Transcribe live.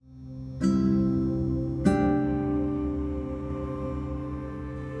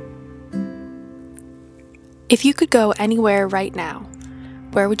If you could go anywhere right now,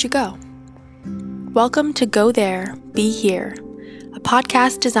 where would you go? Welcome to Go There, Be Here, a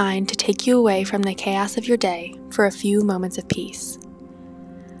podcast designed to take you away from the chaos of your day for a few moments of peace.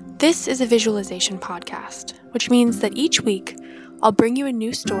 This is a visualization podcast, which means that each week I'll bring you a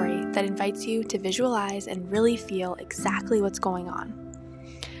new story that invites you to visualize and really feel exactly what's going on.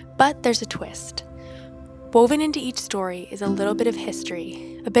 But there's a twist. Woven into each story is a little bit of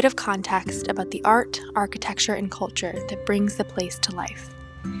history, a bit of context about the art, architecture, and culture that brings the place to life.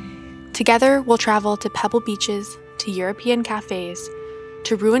 Together, we'll travel to pebble beaches, to European cafes,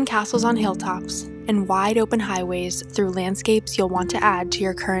 to ruined castles on hilltops, and wide-open highways through landscapes you'll want to add to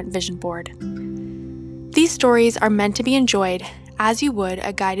your current vision board. These stories are meant to be enjoyed as you would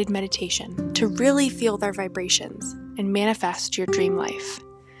a guided meditation to really feel their vibrations and manifest your dream life.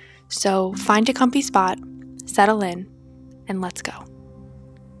 So find a comfy spot, settle in, and let's go.